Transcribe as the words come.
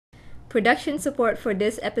Production support for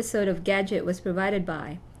this episode of Gadget was provided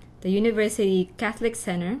by the University Catholic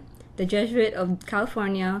Center, the Jesuit of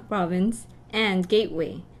California Province, and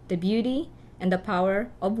Gateway, the beauty and the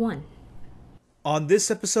power of one. On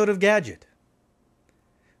this episode of Gadget,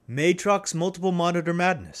 Matrox Multiple Monitor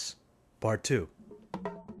Madness, Part 2.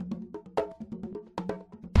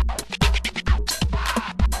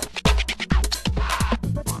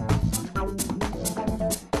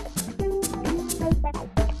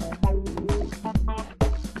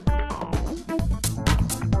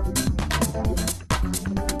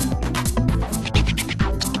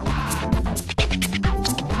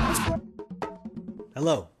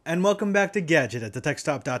 Hello, and welcome back to Gadget at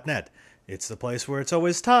thetechstop.net. It's the place where it's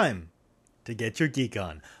always time to get your geek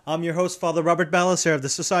on. I'm your host, Father Robert Ballecer of the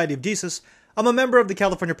Society of Jesus. I'm a member of the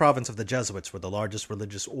California Province of the Jesuits. We're the largest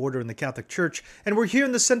religious order in the Catholic Church, and we're here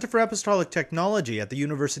in the Center for Apostolic Technology at the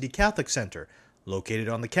University Catholic Center, located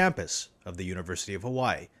on the campus of the University of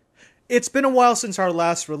Hawaii. It's been a while since our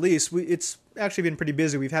last release. It's actually been pretty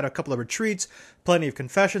busy. We've had a couple of retreats, plenty of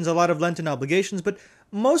confessions, a lot of Lenten obligations, but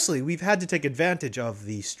mostly we've had to take advantage of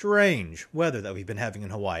the strange weather that we've been having in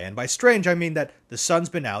Hawaii. And by strange, I mean that the sun's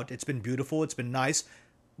been out, it's been beautiful, it's been nice,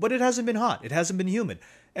 but it hasn't been hot, it hasn't been humid.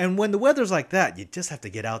 And when the weather's like that, you just have to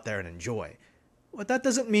get out there and enjoy. But that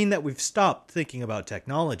doesn't mean that we've stopped thinking about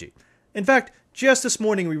technology. In fact, just this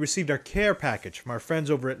morning we received our care package from our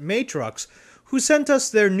friends over at Matrox, who sent us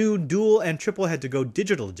their new Dual and TripleHead2Go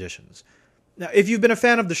digital editions. Now, if you've been a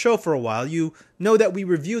fan of the show for a while, you know that we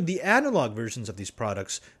reviewed the analog versions of these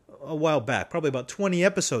products a while back, probably about 20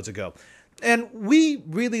 episodes ago. And we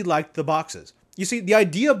really liked the boxes. You see, the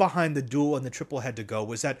idea behind the Dual and the TripleHead2Go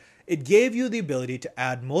was that it gave you the ability to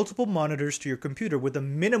add multiple monitors to your computer with a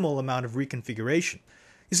minimal amount of reconfiguration.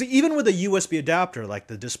 You see, even with a USB adapter like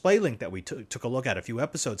the display link that we took a look at a few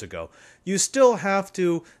episodes ago, you still have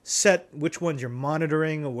to set which ones you're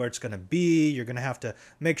monitoring or where it's going to be. You're going to have to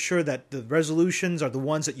make sure that the resolutions are the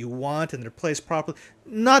ones that you want and they're placed properly.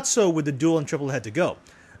 Not so with the Dual and TripleHead2Go.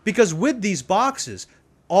 Because with these boxes,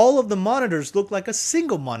 all of the monitors look like a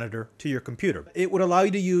single monitor to your computer. It would allow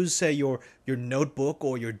you to use, say, your notebook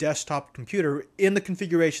or your desktop computer in the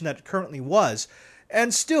configuration that it currently was,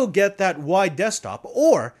 and still get that wide desktop,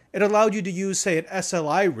 or it allowed you to use, say, an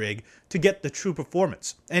SLI rig to get the true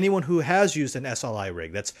performance. Anyone who has used an SLI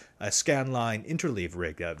rig, that's a scanline interleave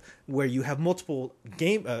rig, where you have multiple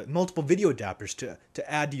video adapters to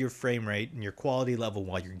add to your frame rate and your quality level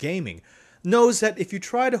while you're gaming, knows that if you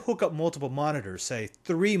try to hook up multiple monitors, say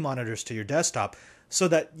 3 monitors to your desktop, so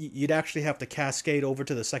that you'd actually have to cascade over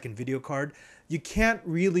to the second video card, you can't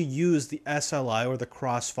really use the SLI or the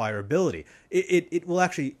crossfire ability. It will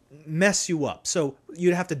actually mess you up. So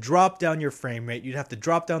you'd have to drop down your frame rate, you'd have to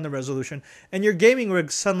drop down the resolution, and your gaming rig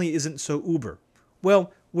suddenly isn't so uber.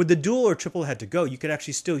 Well, with the Dual or TripleHead2Go, you could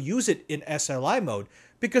actually still use it in SLI mode,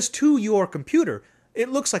 because to your computer, it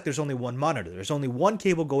looks like there's only one monitor. There's only one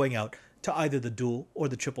cable going out to either the Dual or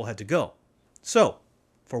the TripleHead2Go. So,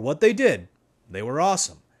 for what they did, they were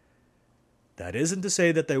awesome. That isn't to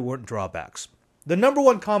say that there weren't drawbacks. The number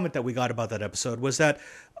one comment that we got about that episode was that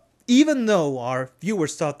even though our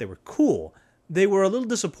viewers thought they were cool, they were a little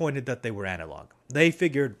disappointed that they were analog. They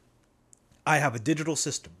figured, I have a digital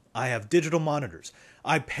system. I have digital monitors.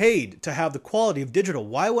 I paid to have the quality of digital.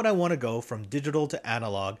 Why would I want to go from digital to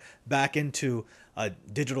analog, back into a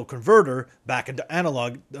digital converter, back into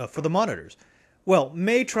analog for the monitors? Well,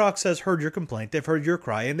 Matrox has heard your complaint, they've heard your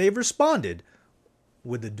cry, and they've responded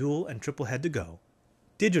with the Dual and TripleHead2Go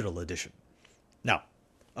Digital Edition. Now,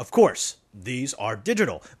 of course, these are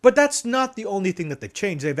digital, but that's not the only thing that they've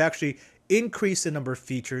changed. They've actually increased the number of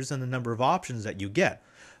features and the number of options that you get.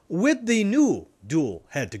 With the new Dual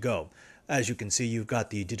Head2Go, as you can see, you've got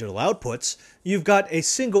the digital outputs, you've got a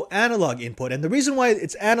single analog input, and the reason why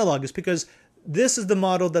it's analog is because this is the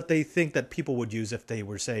model that they think that people would use if they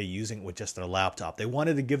were, say, using it with just their laptop. They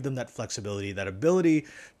wanted to give them that flexibility, that ability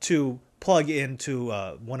to plug into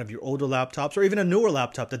one of your older laptops or even a newer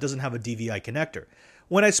laptop that doesn't have a DVI connector.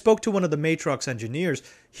 When I spoke to one of the Matrox engineers,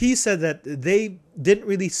 he said that they didn't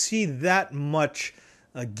really see that much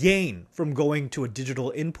gain from going to a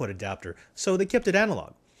digital input adapter, so they kept it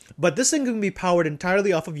analog. But this thing can be powered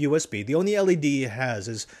entirely off of USB. The only LED it has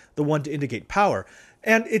is the one to indicate power.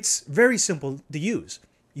 And it's very simple to use.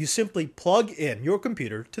 You simply plug in your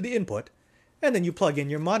computer to the input, and then you plug in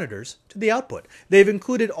your monitors to the output. They've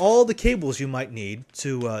included all the cables you might need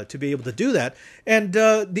to be able to do that. And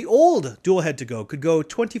the old Dual Head2Go could go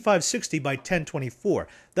 2560 by 1024.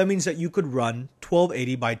 That means that you could run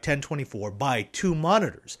 1280 by 1024 by 2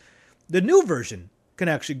 monitors. The new version can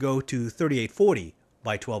actually go to 3840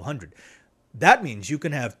 by 1200. That means you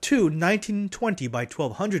can have two 1920 by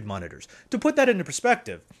 1200 monitors. To put that into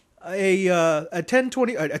perspective, a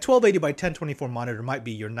 1280 by 1024 monitor might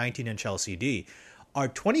be your 19-inch LCD. Our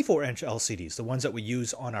 24-inch LCDs, the ones that we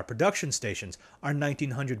use on our production stations, are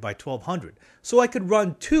 1900 by 1200. So I could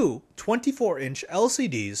run two 24-inch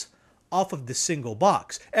LCDs off of this single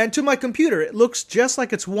box. And to my computer, it looks just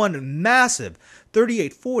like it's one massive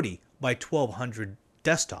 3840 by 1200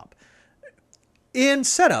 desktop. In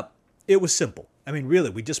setup, it was simple. I mean, really,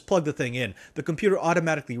 we just plugged the thing in. The computer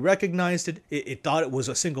automatically recognized it. It thought it was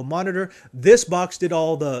a single monitor. This box did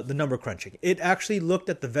all the number crunching. It actually looked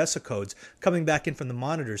at the VESA codes coming back in from the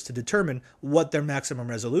monitors to determine what their maximum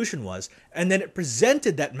resolution was, and then it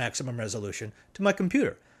presented that maximum resolution to my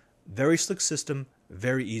computer. Very slick system,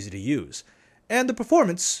 very easy to use. And the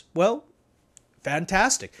performance, well,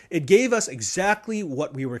 fantastic. It gave us exactly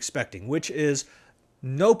what we were expecting, which is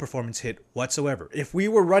no performance hit whatsoever. If we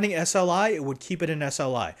were running SLI, it would keep it in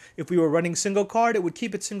SLI. If we were running single card, it would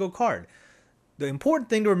keep it single card. The important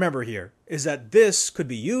thing to remember here is that this could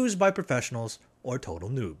be used by professionals or total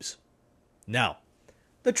noobs. Now,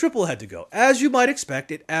 the TripleHead2Go. As you might expect,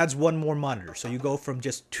 it adds one more monitor. So you go from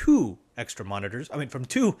just two extra monitors, from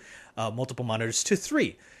two multiple monitors to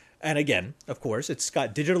three. And again, of course, it's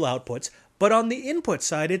got digital outputs, but on the input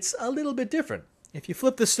side, it's a little bit different. If you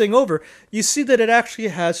flip this thing over, you see that it actually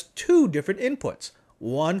has two different inputs,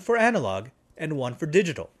 one for analog and one for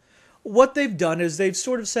digital. What they've done is they've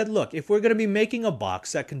sort of said, look, if we're going to be making a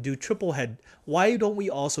box that can do triple head, why don't we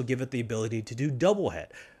also give it the ability to do double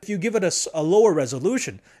head? If you give it a lower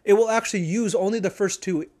resolution, it will actually use only the first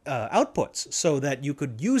two outputs, so that you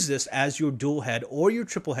could use this as your dual head or your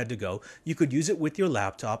triple head to go. You could use it with your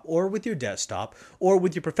laptop or with your desktop or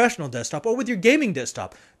with your professional desktop or with your gaming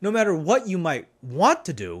desktop. No matter what you might want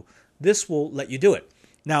to do, this will let you do it.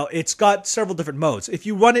 Now, it's got several different modes. If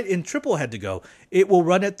you run it in TripleHead2Go, it will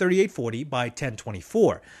run at 3840 by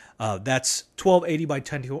 1024. That's 1280 by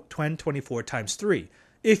 1024 times 3.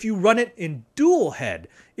 If you run it in dual head,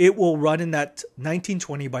 it will run in that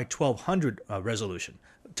 1920 by 1200 resolution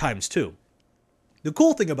times 2. The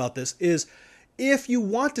cool thing about this is if you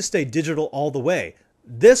want to stay digital all the way,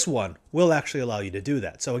 this one will actually allow you to do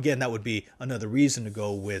that. So again, that would be another reason to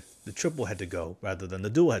go with the TripleHead2Go rather than the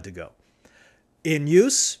dual head-to-go. In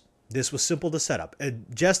use, this was simple to set up,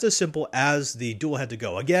 just as simple as the dual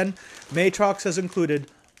head-to-go. Again, Matrox has included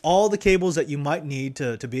all the cables that you might need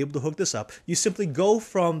to be able to hook this up. You simply go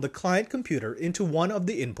from the client computer into one of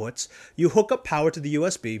the inputs, you hook up power to the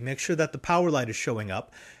USB, make sure that the power light is showing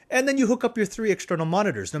up, and then you hook up your 3 external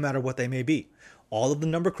monitors, no matter what they may be. All of the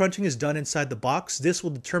number crunching is done inside the box. This will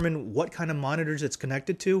determine what kind of monitors it's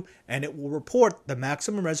connected to, and it will report the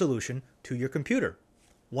maximum resolution to your computer.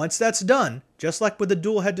 Once that's done, just like with the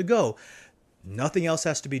dual head-to-go, nothing else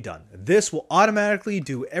has to be done. This will automatically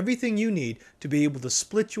do everything you need to be able to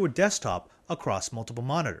split your desktop across multiple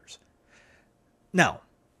monitors. Now,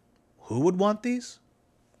 who would want these?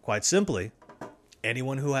 Quite simply,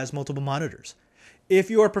 anyone who has multiple monitors. If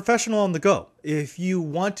you are a professional on the go, if you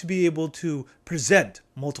want to be able to present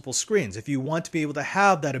multiple screens, if you want to be able to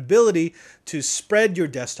have that ability to spread your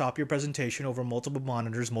desktop, your presentation over multiple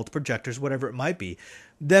monitors, multiple projectors, whatever it might be,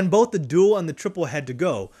 then both the dual and the triple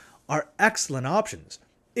head-to-go are excellent options.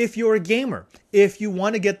 If you're a gamer, if you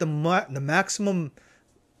want to get the maximum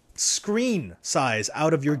screen size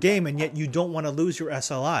out of your game and yet you don't want to lose your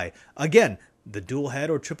SLI, again, the dual head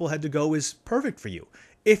or triple head-to-go is perfect for you.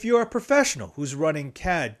 If you're a professional who's running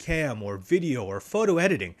CAD, CAM, or video or photo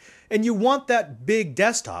editing, and you want that big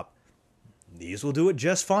desktop, these will do it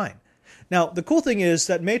just fine. Now, the cool thing is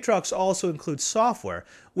that Matrox also includes software,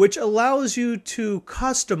 which allows you to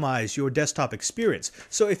customize your desktop experience.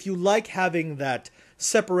 So if you like having that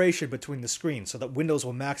separation between the screens so that Windows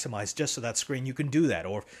will maximize just to that screen, you can do that.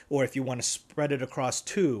 Or if you want to spread it across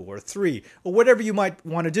 2 or 3 or whatever you might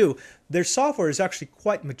want to do, their software is actually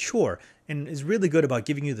quite mature and is really good about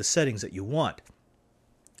giving you the settings that you want.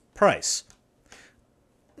 Price.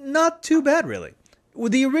 Not too bad, really.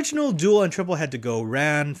 With the original dual and triple head-to-go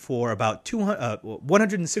ran for about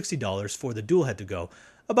 $160 for the dual head-to-go,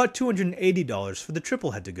 about $280 for the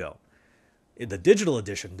triple head-to-go. In the digital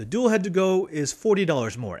edition, the dual head-to-go is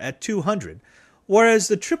 $40 more at $200, whereas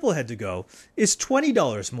the triple head-to-go is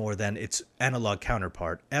 $20 more than its analog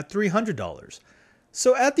counterpart at $300.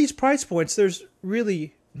 So at these price points, there's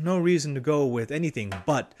really no reason to go with anything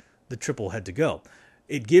but the triple head-to-go.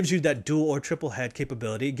 It gives you that dual or triple head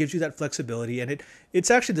capability, it gives you that flexibility, and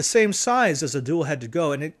it's actually the same size as a dual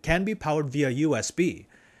head-to-go, and it can be powered via USB.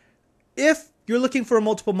 If you're looking for a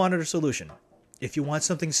multiple monitor solution, If you want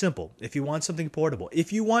something simple, if you want something portable,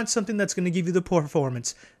 if you want something that's going to give you the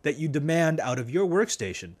performance that you demand out of your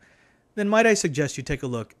workstation, then might I suggest you take a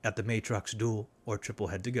look at the Matrox Dual or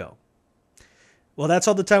TripleHead2Go. Well, that's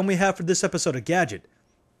all the time we have for this episode of Gadget.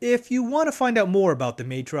 If you want to find out more about the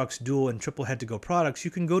Matrox Dual and TripleHead2Go products, you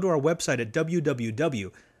can go to our website at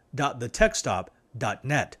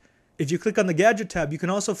www.thetechstop.net. If you click on the Gadget tab, you can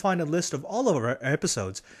also find a list of all of our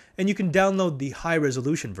episodes, and you can download the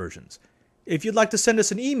high-resolution versions. If you'd like to send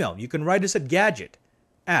us an email, you can write us at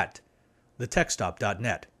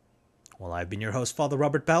gadget@thetechstop.net. Well, I've been your host, Father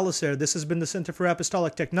Robert Ballecer. This has been the Center for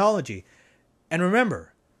Apostolic Technology. And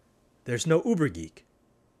remember, there's no ubergeek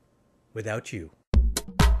without you.